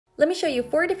Let me show you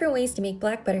 4 different ways to make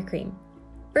black buttercream.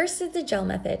 First is the gel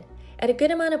method. Add a good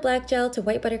amount of black gel to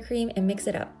white buttercream and mix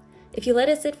it up. If you let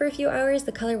it sit for a few hours,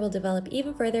 the color will develop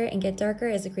even further and get darker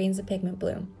as the grains of pigment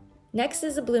bloom. Next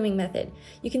is the blooming method.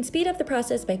 You can speed up the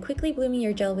process by quickly blooming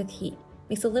your gel with heat.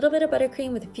 Mix a little bit of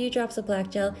buttercream with a few drops of black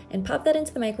gel and pop that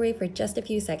into the microwave for just a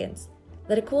few seconds.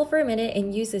 Let it cool for a minute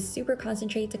and use this super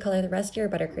concentrate to color the rest of your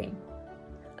buttercream.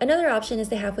 Another option is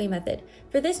the halfway method.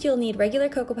 For this, you'll need regular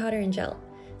cocoa powder and gel.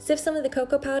 Sift some of the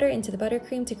cocoa powder into the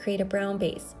buttercream to create a brown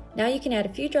base. Now you can add a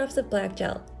few drops of black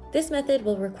gel. This method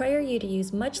will require you to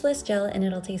use much less gel and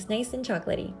it'll taste nice and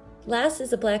chocolatey. Last is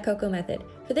the black cocoa method.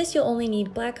 For this, you'll only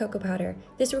need black cocoa powder.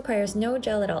 This requires no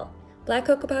gel at all. Black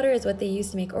cocoa powder is what they use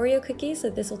to make Oreo cookies,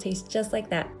 so this will taste just like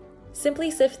that.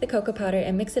 Simply sift the cocoa powder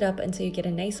and mix it up until you get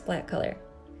a nice black color.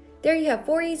 There you have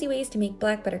 4 easy ways to make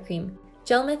black buttercream: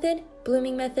 gel method,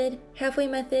 blooming method, halfway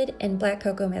method, and black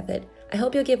cocoa method. I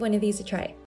hope you'll give one of these a try.